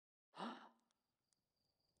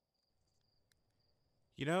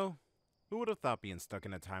You know, who would have thought being stuck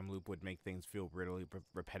in a time loop would make things feel really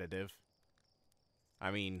repetitive?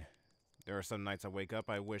 I mean, there are some nights I wake up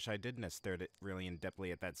I wish I didn't have stared really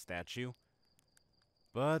in-depthly at that statue.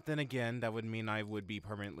 But then again, that would mean I would be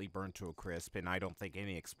permanently burned to a crisp, and I don't think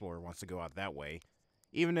any explorer wants to go out that way.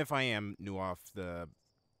 Even if I am new off the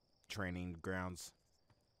training grounds.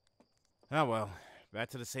 Oh well,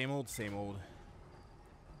 back to the same old, same old.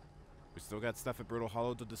 We still got stuff at Brittle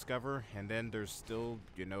Hollow to discover, and then there's still,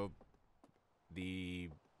 you know, the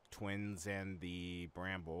twins and the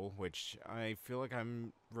bramble, which I feel like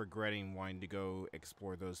I'm regretting wanting to go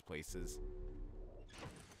explore those places.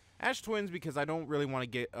 Ash twins because I don't really want to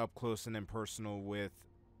get up close and impersonal with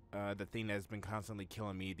the thing that has been constantly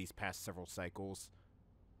killing me these past several cycles.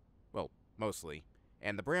 Well, mostly.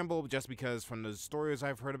 And the bramble just because from the stories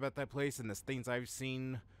I've heard about that place and the things I've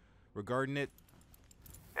seen regarding it,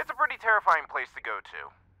 it's a pretty terrifying place to go to.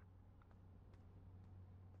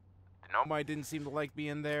 The Nomai didn't seem to like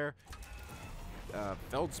being there.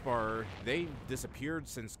 Feldspar, they disappeared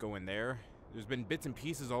since going there. There's been bits and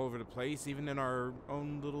pieces all over the place, even in our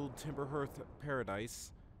own little Timber Hearth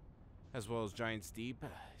paradise, as well as Giant's Deep.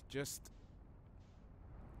 Just,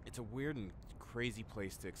 it's a weird and crazy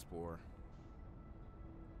place to explore.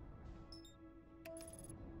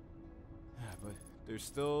 But there's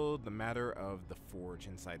still the matter of the forge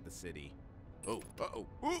inside the city. Oh, uh-oh.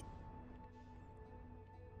 Ooh!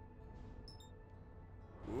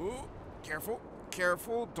 Ooh! Careful,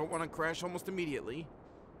 careful. Don't want to crash almost immediately.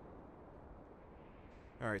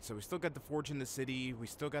 Alright, so we still got the forge in the city. We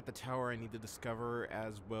still got the tower I need to discover,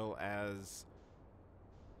 as well as...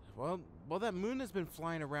 Well, that moon has been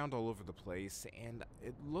flying around all over the place, and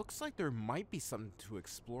it looks like there might be something to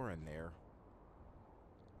explore in there.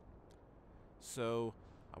 So,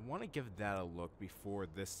 I want to give that a look before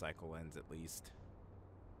this cycle ends, at least.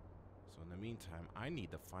 So in the meantime, I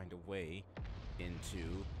need to find a way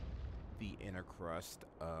into the inner crust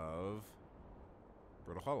of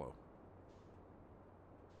Brittle Hollow.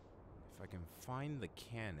 If I can find the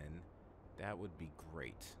cannon, that would be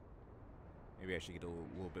great. Maybe I should get a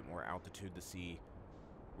little bit more altitude to see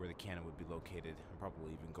where the cannon would be located. I'm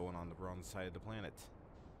probably even going on the wrong side of the planet.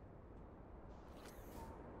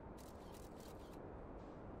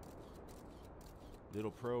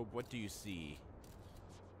 Little probe, what do you see?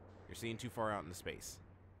 You're seeing too far out into space.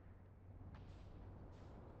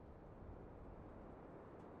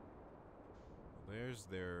 There's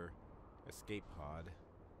their escape pod.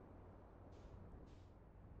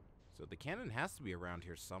 So the cannon has to be around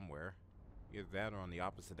here somewhere. Either that or on the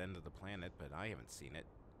opposite end of the planet, but I haven't seen it.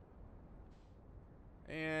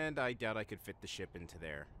 And I doubt I could fit the ship into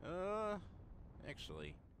there.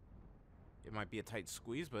 Actually, it might be a tight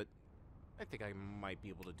squeeze, but I think I might be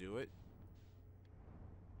able to do it.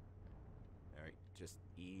 Alright, just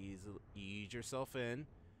ease yourself in.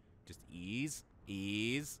 Just ease.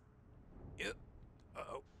 Yep.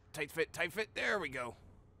 Uh-oh. Tight fit. There we go.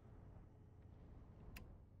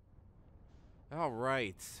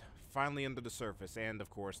 Alright. Finally under the surface. And, of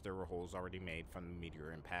course, there were holes already made from the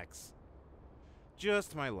meteor impacts.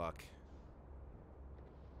 Just my luck.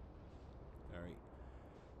 Alright.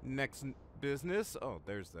 Next business. Oh,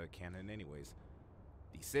 there's the cannon anyways.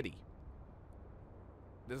 The city.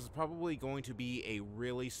 This is probably going to be a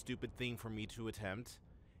really stupid thing for me to attempt.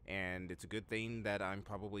 And it's a good thing that I'm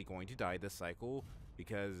probably going to die this cycle.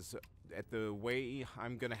 Because at the way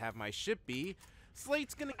I'm going to have my ship be,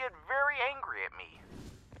 Slate's going to get very angry at me.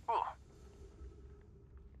 Ugh.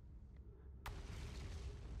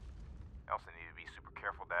 I also need to be super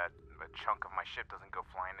careful that a chunk of my ship doesn't go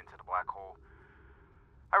flying into the black hole.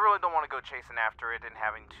 I really don't want to go chasing after it and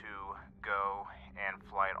having to go and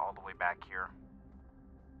fly it all the way back here.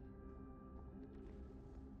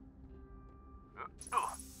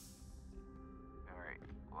 Alright,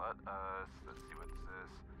 let's see what's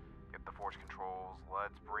this. Get the forge controls.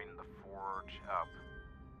 Let's bring the forge up.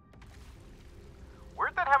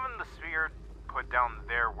 Weird that having the sphere put down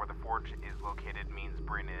there where the forge is located means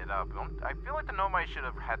bringing it up. I feel like the Nomai should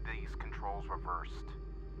have had these controls reversed.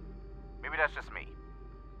 Maybe that's just me.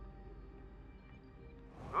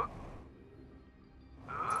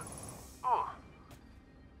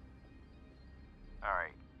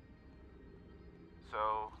 Alright.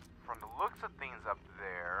 So, from the looks of things up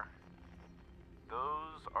there,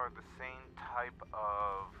 those are the same type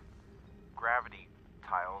of gravity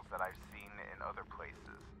tiles that I've seen in other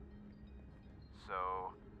places.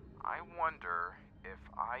 So, I wonder if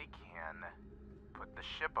I can put the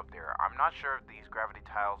ship up there. I'm not sure if these gravity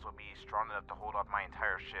tiles will be strong enough to hold up my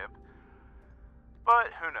entire ship,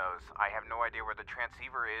 but who knows. I have no idea where the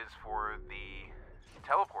transceiver is for the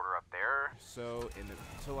teleporter up there. So,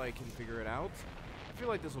 until I can figure it out, I feel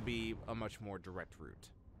like this will be a much more direct route.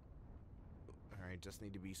 Alright, just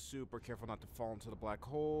need to be super careful not to fall into the black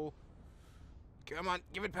hole. Come on,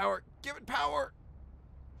 give it power! Give it power!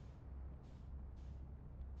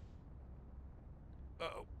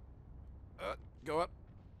 Uh-oh. Go up.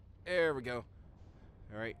 There we go.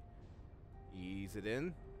 Alright. Ease it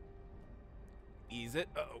in. Ease it.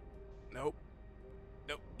 Uh-oh. Nope.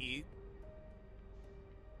 Nope. Ease.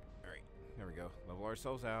 Alright. There we go. Level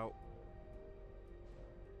ourselves out.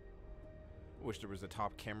 Wish there was a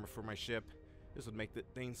top camera for my ship. This would make the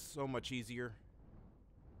things so much easier.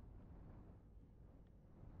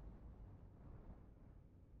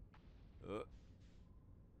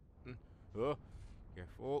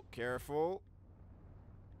 Careful, careful.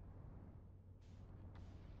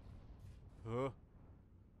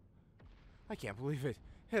 I can't believe it.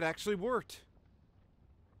 It actually worked.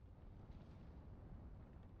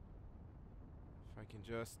 If I can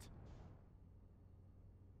just...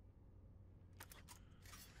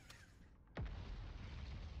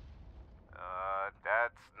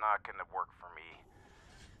 That's not gonna work for me.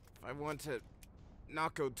 If I want to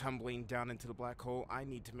not go tumbling down into the black hole, I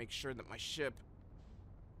need to make sure that my ship's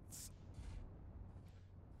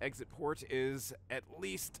exit port is at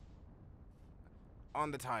least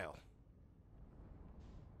on the tile.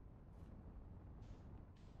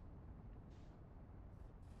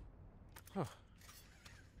 Huh.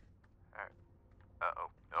 Uh-oh.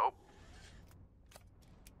 Nope.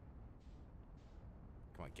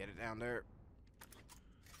 Come on, get it down there.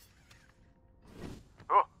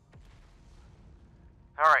 Oh.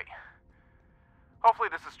 Alright. Hopefully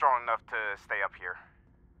this is strong enough to stay up here.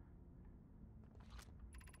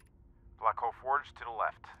 Black hole forge to the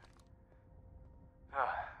left.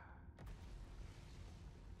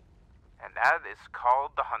 And that is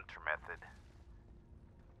called the Hunter method.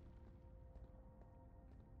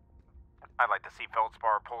 I'd like to see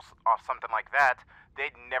Feldspar pull off something like that.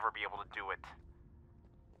 They'd never be able to do it.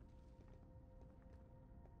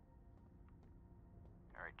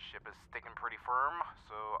 Alright, ship is sticking pretty firm,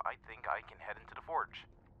 so I think I can head into the forge.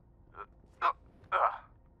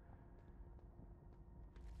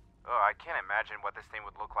 I can't imagine what this thing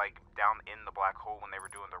would look like down in the black hole when they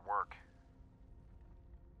were doing their work.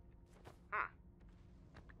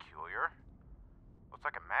 Peculiar. Looks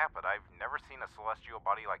like a map, but I've never seen a celestial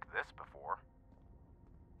body like this before.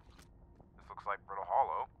 This looks like Brittle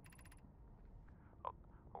Hollow.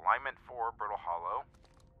 Alignment 4, Brittle Hollow.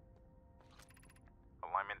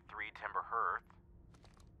 Alignment 3, Timber Hearth.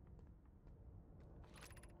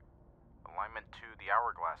 Alignment 2, the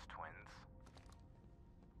Hourglass Twins.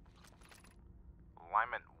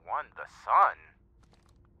 Alignment 1, the Sun.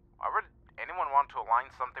 Why would anyone want to align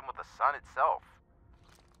something with the Sun itself?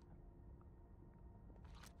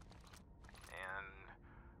 And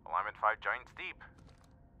Alignment 5, Giants Deep.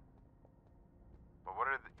 But what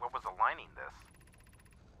was aligning this?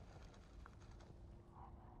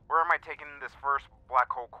 Where am I taking this first black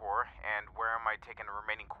hole core, and where am I taking the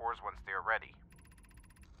remaining cores once they are ready?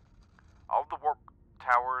 All of the warp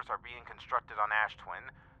towers are being constructed on Ash Twin,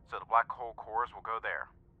 so the black hole cores will go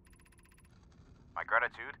there. My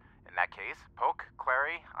gratitude. In that case, Poke,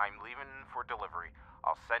 Clary, I'm leaving for delivery.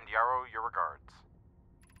 I'll send Yarrow your regards.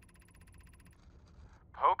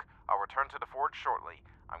 Poke, I'll return to the forge shortly.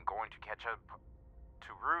 I'm going to catch up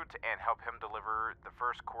to Root and help him deliver the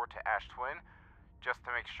first core to Ash Twin, just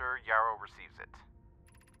to make sure Yarrow receives it.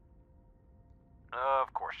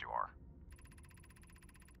 Of course you are.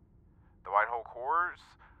 The white hole cores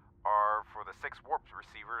are for the 6 warp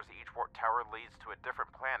receivers. Each warp tower leads to a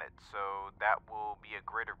different planet, so that will be a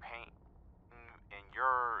greater pain in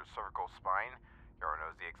your cervical spine. Yarrow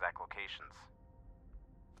knows the exact locations.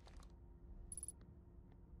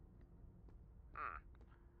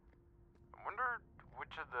 I wonder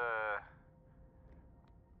which of the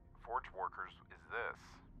forge workers is this?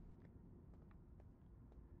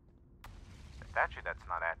 The statue that's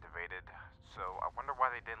not activated, so I wonder why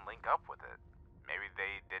they didn't link up with it. Maybe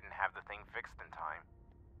they didn't have the thing fixed in time.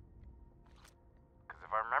 Because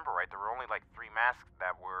if I remember right, there were only like 3 masks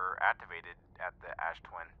that were activated at the Ash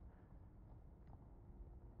Twin.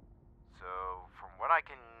 So, from what I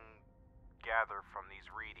can gather from these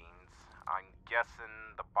readings, I'm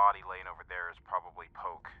guessing the body laying over there is probably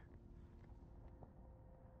Poke.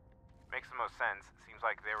 Makes the most sense. Seems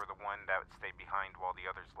like they were the one that stayed behind while the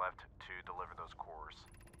others left to deliver those cores.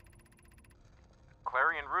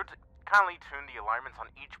 Clary and Root kindly tune the alignments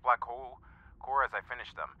on each black hole core as I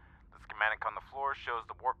finish them. The schematic on the floor shows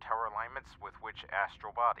the warp tower alignments with which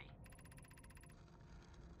astral body.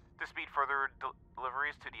 To speed further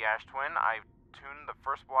deliveries to the Ash Twin, I've tune the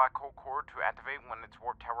first black hole core to activate when its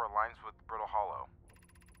warp tower aligns with Brittle Hollow.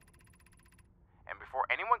 And before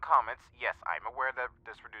anyone comments, yes, I'm aware that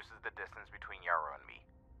this reduces the distance between Yarrow and me.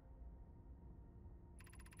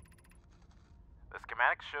 The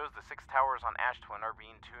schematic shows the 6 towers on Ash Twin are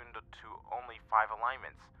being tuned to only 5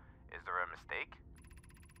 alignments. Is there a mistake?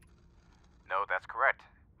 No, that's correct.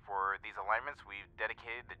 For these alignments, we've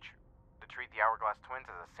dedicated to treat the Hourglass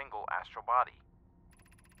Twins as a single astral body.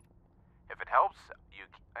 If it helps, you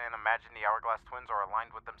can imagine the Hourglass Twins are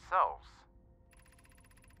aligned with themselves.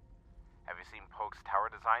 Have you seen Poke's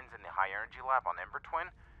tower designs in the High Energy Lab on Ember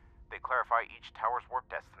Twin? They clarify each tower's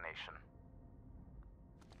warp destination.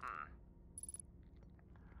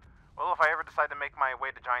 Well, if I ever decide to make my way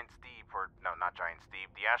to Giant's Deep, or no, not Giant's Deep,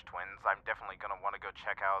 the Ash Twins, I'm definitely going to want to go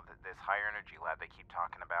check out this higher energy lab they keep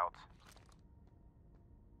talking about.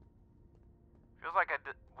 Feels like I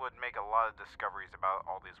would make a lot of discoveries about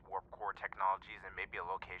all these warp core technologies and maybe a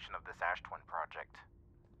location of this Ash Twin project.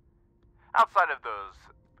 Outside of those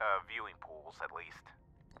viewing pools, at least.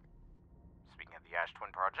 Speaking of the Ash Twin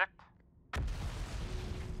project.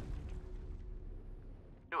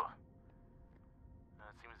 Ugh.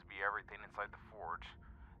 Seems to be everything inside the forge.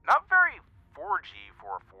 Not very forgy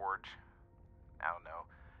for a forge. I don't know.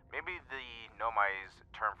 Maybe the Nomai's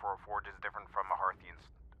term for a forge is different from a Hearthian's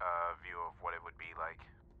view of what it would be like.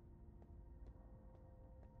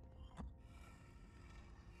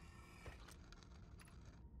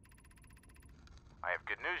 I have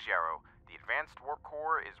good news, Yarrow. The advanced warp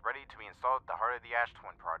core is ready to be installed at the heart of the Ash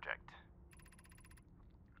Twin project.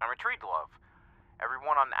 I'm intrigued, love.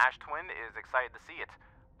 Everyone on Ash Twin is excited to see it.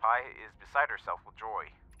 Pi is beside herself with joy.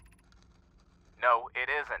 No, it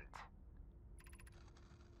isn't.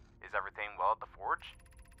 Is everything well at the forge?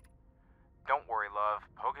 Don't worry, love.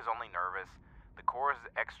 Poke is only nervous. The core is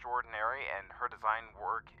extraordinary and her design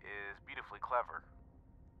work is beautifully clever.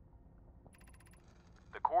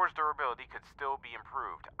 The core's durability could still be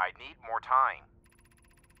improved. I need more time.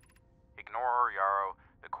 Ignore her, Yarrow.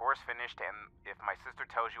 The core's finished, and if my sister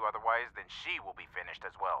tells you otherwise, then she will be finished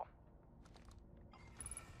as well.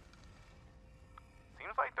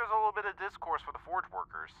 Seems like there's a little bit of discourse for the forge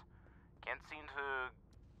workers. Can't seem to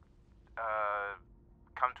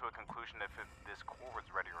come to a conclusion if this core was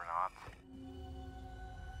ready or not.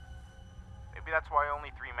 Maybe that's why only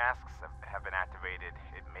 3 masks have been activated.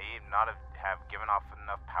 It may not have given off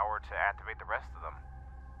enough power to activate the rest of them.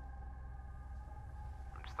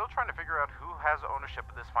 I'm still trying to figure out who has ownership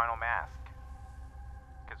of this final mask.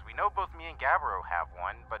 Because we know both me and Gabbro have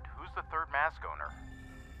one, but who's the 3rd mask owner?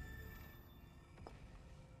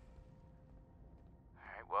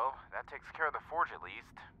 Well, that takes care of the forge at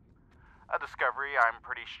least. A discovery I'm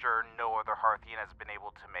pretty sure no other Hearthian has been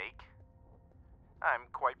able to make. I'm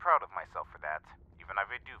quite proud of myself for that, even if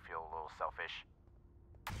I do feel a little selfish.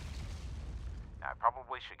 Now, I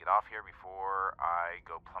probably should get off here before I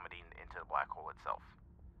go plummeting into the black hole itself.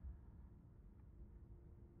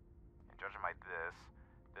 And judging by this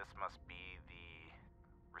must be the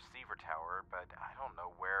receiver tower, but I don't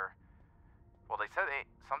know where. Well, they said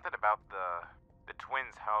something about the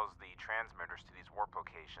twins house the transmitters to these warp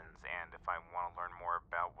locations, and if I want to learn more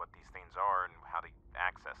about what these things are and how to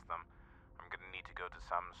access them, I'm going to need to go to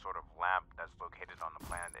some sort of lab that's located on the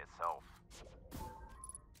planet itself.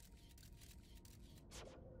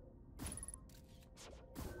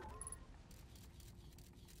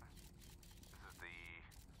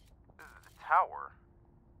 This is the tower.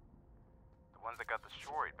 The ones that got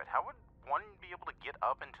destroyed, but how would one be able to get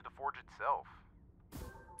up into the forge itself?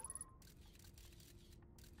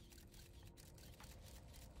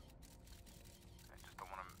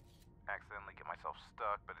 Accidentally get myself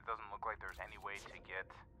stuck, but it doesn't look like there's any way to get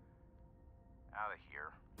out of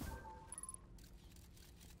here.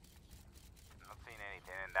 I'm not seeing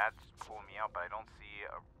anything, and that's pulling me out, but I don't see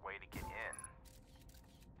a way to get in.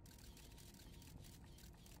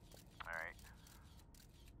 Alright.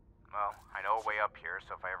 Well, I know a way up here,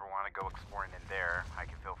 so if I ever want to go exploring in there, I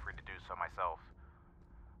can feel free to do so myself.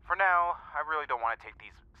 For now, I really don't want to take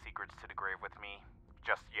these secrets to the grave with me,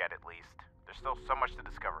 just yet at least. There's still so much to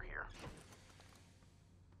discover here.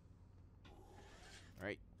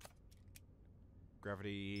 Alright.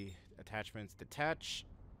 Gravity attachments detach.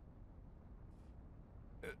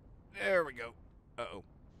 There we go. Uh-oh.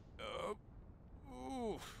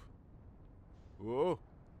 Oof. Whoa.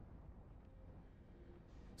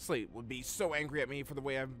 Slate would be so angry at me for the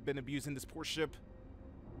way I've been abusing this poor ship.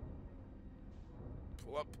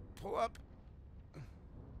 Pull up. Pull up.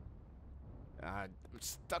 I'm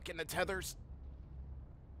stuck in the tethers.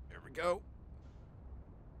 There we go.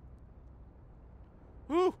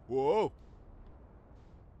 Woo! Whoa!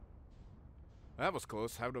 That was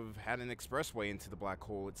close. I would have had an expressway into the black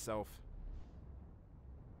hole itself.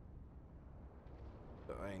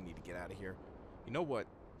 I need to get out of here. You know what?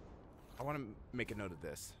 I want to make a note of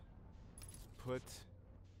this. Put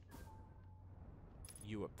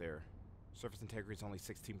you up there. Surface integrity is only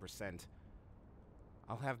 16%.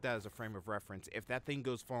 I'll have that as a frame of reference. If that thing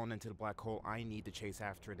goes falling into the black hole, I need to chase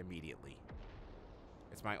after it immediately.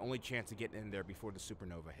 It's my only chance of getting in there before the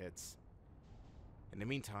supernova hits. In the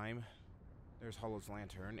meantime, there's Hollow's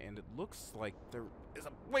lantern, and it looks like there is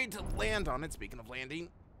a way to land on it. Speaking of landing,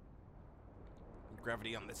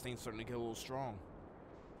 gravity on this thing's starting to get a little strong.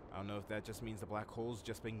 I don't know if that just means the black hole's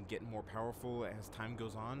just been getting more powerful as time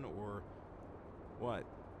goes on, or what.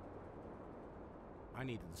 I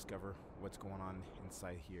need to discover what's going on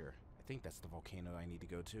inside here. I think that's the volcano I need to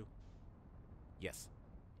go to. Yes.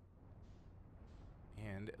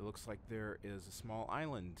 And it looks like there is a small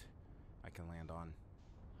island I can land on.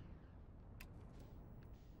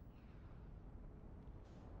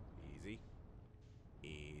 Easy.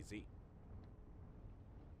 Easy.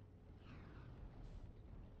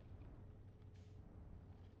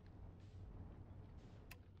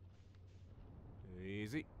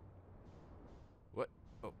 Easy. What?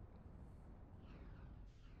 Oh.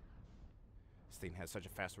 This thing has such a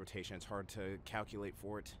fast rotation, it's hard to calculate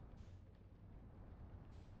for it.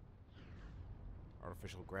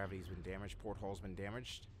 Artificial gravity's been damaged. Porthole's been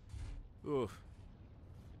damaged. Oof.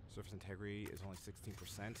 Surface integrity is only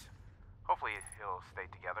 16%. Hopefully it'll stay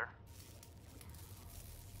together.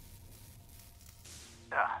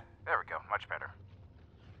 There we go. Much better.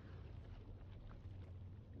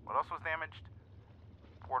 What else was damaged?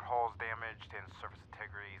 Porthole's damaged and surface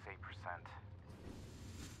integrity is 8%.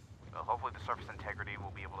 Well, hopefully the surface integrity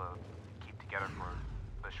will be able to keep together for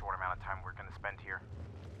the short amount of time we're going to spend here.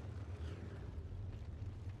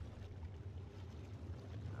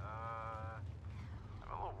 I'm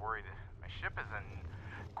a little worried. My ship is in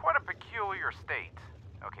quite a peculiar state.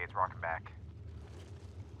 Okay, it's rocking back.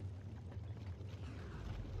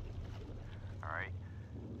 Alright.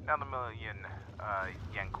 Now the million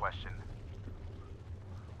yen question.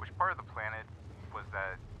 Which part of the planet was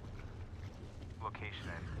that location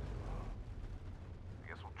in? I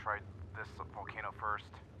guess we'll try this volcano first.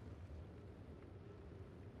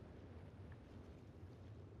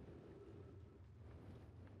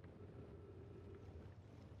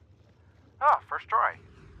 Ah, first try.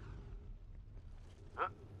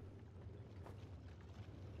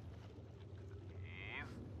 Jeez.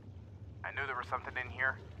 I knew there was something in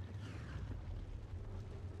here.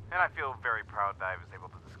 And I feel very proud that I was able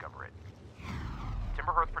to discover it.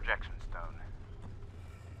 Timberhearth projection stone.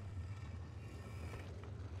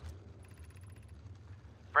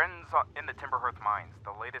 Friends in the Timberhearth mines,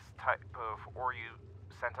 the latest type of ore you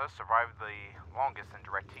sent us survived the longest in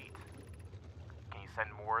direct heat. Can you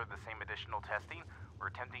send more of the same additional testing?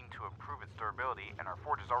 We're attempting to improve its durability, and our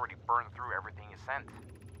forge has already burned through everything you sent.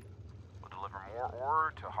 We'll deliver more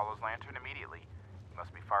ore to Hollow's lantern immediately. You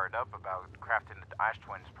must be fired up about crafting the Ash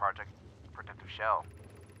Twins project protective shell.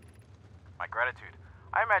 My gratitude.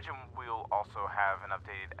 I imagine we'll also have an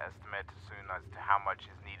updated estimate soon as to how much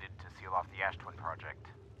is needed to seal off the Ash Twin project.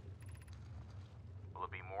 Will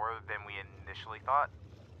it be more than we initially thought?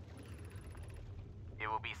 It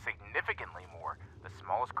will be significantly more. The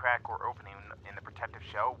smallest crack or opening in the protective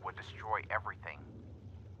shell would destroy everything.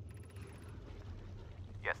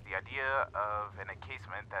 Yes, the idea of an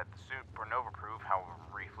encasement that's supernova-proof, however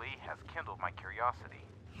briefly, has kindled my curiosity.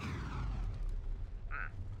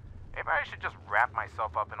 Maybe I should just wrap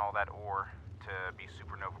myself up in all that ore to be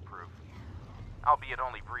supernova-proof. Albeit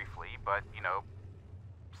only briefly, but, you know,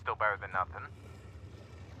 still better than nothing.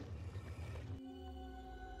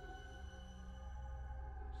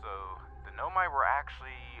 So, the Nomai were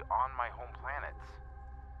actually on my home planet.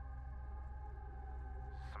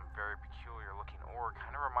 Some very peculiar looking ore.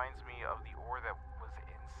 Kind of reminds me of the ore that was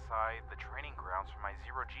inside the training grounds for my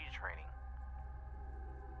zero-G training.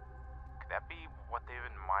 Could that be what they've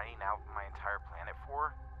been mining out my entire planet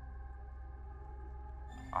for?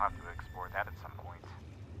 I'll have to explore that at some point.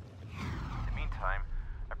 In the meantime,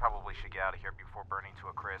 I probably should get out of here before burning to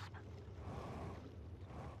a crisp.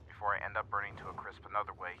 Before I end up burning to a crisp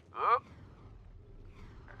another way.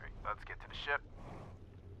 Alright, let's get to the ship.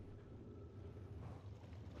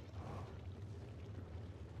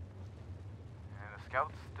 And the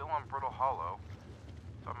scout's still on Brittle Hollow,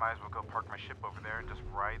 so I might as well go park my ship over there and just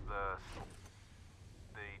ride the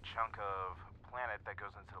chunk of planet that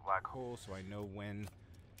goes into the black hole, So I know when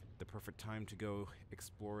the perfect time to go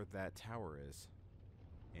explore that tower is.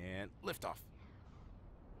 And liftoff.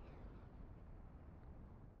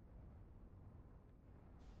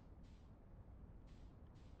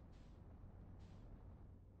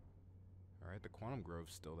 like the Quantum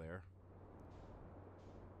Grove's still there.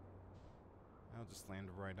 I'll just land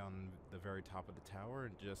right on the very top of the tower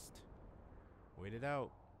and just wait it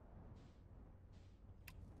out.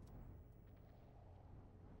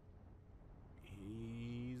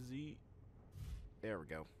 Easy. There we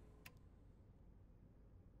go.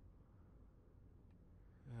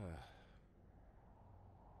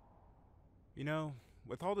 You know,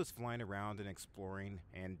 with all this flying around and exploring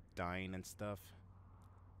and dying and stuff,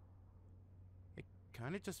 it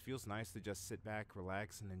kind of just feels nice to just sit back,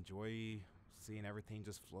 relax, and enjoy seeing everything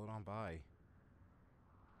just float on by.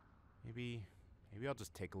 Maybe I'll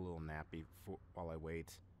just take a little nap while I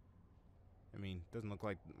wait. I mean, doesn't look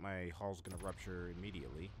like my hull's gonna rupture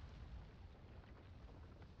immediately.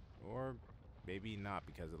 Or maybe not,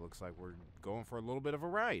 because it looks like we're going for a little bit of a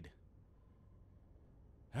ride.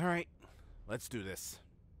 Alright, let's do this.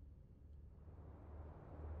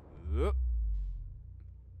 Oop.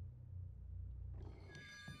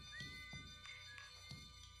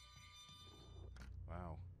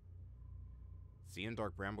 Wow. Seeing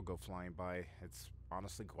Dark Bramble go flying by, it's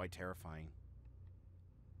honestly quite terrifying.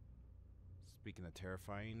 Speaking of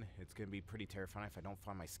terrifying, it's gonna be pretty terrifying if I don't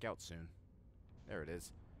find my scout soon. There it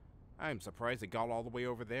is. I'm surprised it got all the way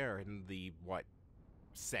over there in the, what,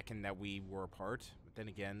 second that we were apart. But then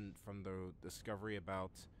again, from the discovery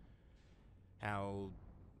about how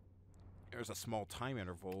there's a small time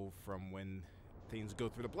interval from when things go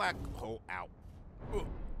through the black hole. Ow. Ugh.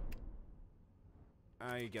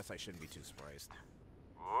 I guess I shouldn't be too surprised.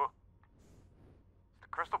 Ooh. Is the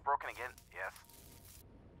crystal broken again? Yes.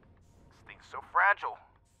 This thing's so fragile.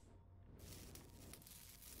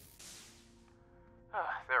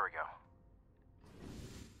 There we go.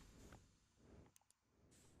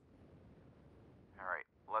 Alright,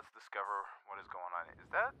 let's discover what is going on. Is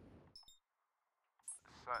that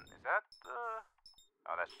the sun? Is that the...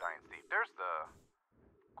 Oh, that's Giant's Deep. There's the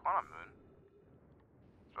Quantum Moon.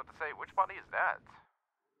 I was about to say, which body is that?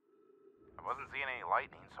 I wasn't seeing any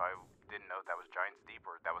lightning, so I didn't know if that was Giant's Deep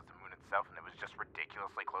or if that was the moon itself, and it was just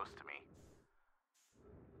ridiculously close to me.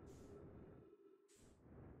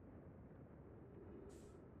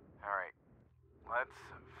 Alright, let's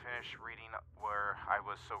finish reading where I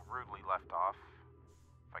was so rudely left off.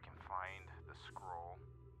 If I can find the scroll.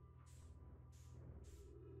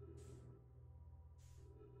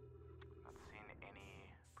 Not seeing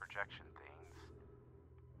any projection things.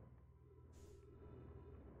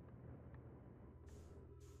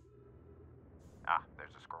 Ah,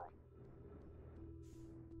 there's a scroll.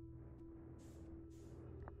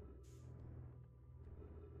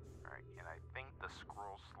 Alright, and I think the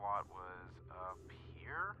scroll slot was up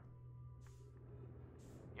here?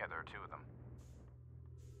 Yeah, there are two of them.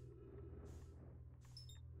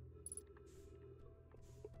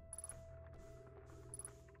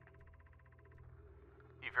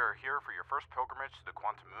 If you're here for your first pilgrimage to the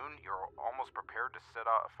Quantum Moon, you're almost prepared to set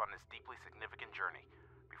off on this deeply significant journey.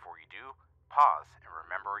 Before you do, pause and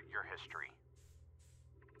remember your history.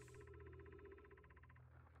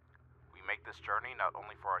 We make this journey not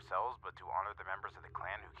only for ourselves, but to honor the members of the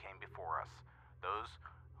clan who came before us. Those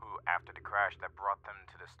who, after the crash that brought them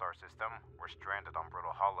to the star system, were stranded on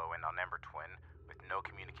Brittle Hollow and on Ember Twin, with no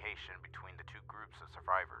communication between the two groups of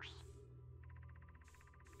survivors.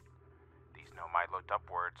 These Nomai looked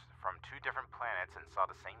upwards from two different planets and saw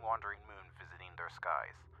the same wandering moon visiting their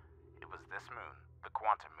skies. It was this moon, the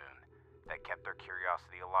Quantum Moon, that kept their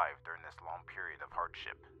curiosity alive during this long period of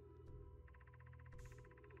hardship.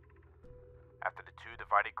 After the two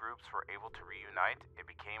divided groups were able to reunite, it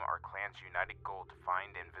became our clan's united goal to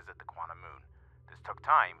find and visit the Quantum Moon. This took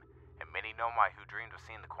time, and many Nomai who dreamed of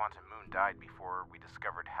seeing the Quantum Moon died before we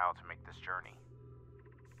discovered how to make this journey.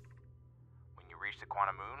 When you reach the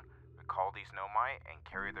Quantum Moon, recall these Nomai and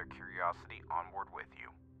carry their curiosity onward with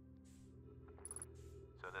you.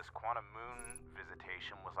 So this Quantum Moon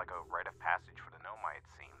visitation was like a rite of passage for the Nomai, it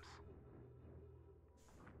seems.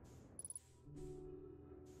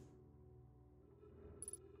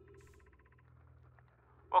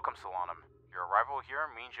 Welcome, Solanum. Your arrival here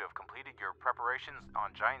means you have completed your preparations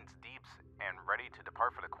on Giant's Deeps and ready to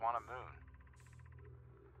depart for the Quantum Moon.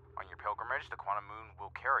 On your pilgrimage, the Quantum Moon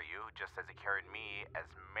will carry you, just as it carried me, as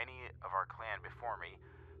many of our clan before me,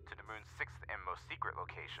 to the moon's sixth and most secret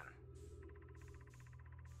location.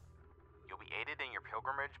 You'll be aided in your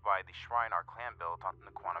pilgrimage by the shrine our clan built on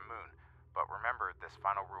the Quantum Moon, but remember this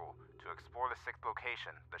final rule. To explore the sixth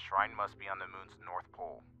location, the shrine must be on the moon's north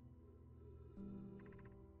pole.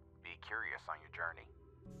 Be curious on your journey.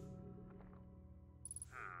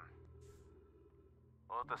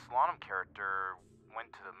 Well, if the Solanum character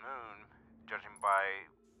went to the moon, judging by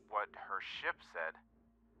what her ship said,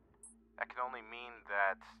 that can only mean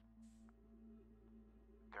that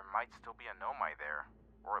there might still be a Nomai there,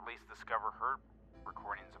 or at least discover her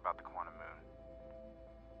recordings about the quantum moon.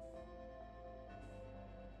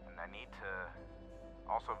 And I need to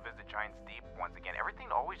also visit Giant's Deep once again.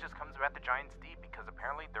 Everything always just comes back to Giant's Deep because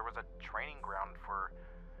apparently there was a training ground for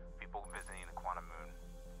people visiting the quantum moon.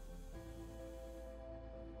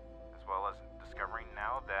 As well as discovering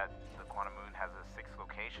now that the quantum moon has a sixth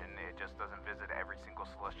location. It just doesn't visit every single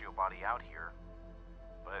celestial body out here.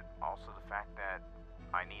 But also the fact that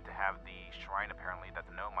I need to have the shrine apparently that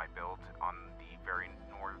the Nomai built on the very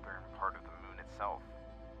northern part of the moon itself.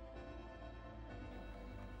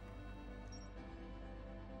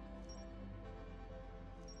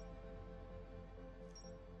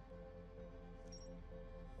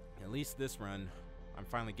 At least this run, I'm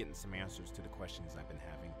finally getting some answers to the questions I've been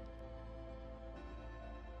having.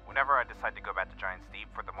 Whenever I decide to go back to Giant's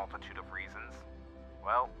Deep for the multitude of reasons,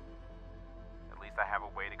 well, at least I have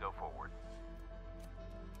a way to go forward.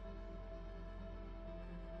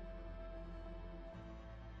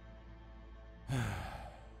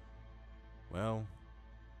 Well,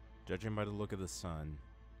 judging by the look of the sun,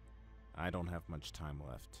 I don't have much time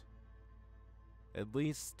left. At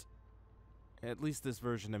least this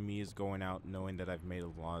version of me is going out knowing that I've made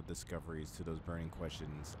a lot of discoveries to those burning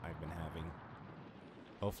questions I've been having.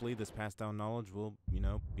 Hopefully this passed down knowledge will,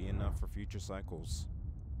 be enough for future cycles.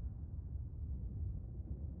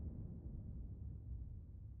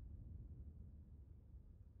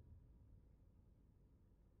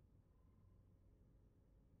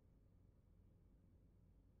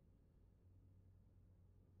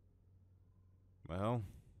 Well,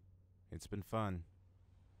 it's been fun.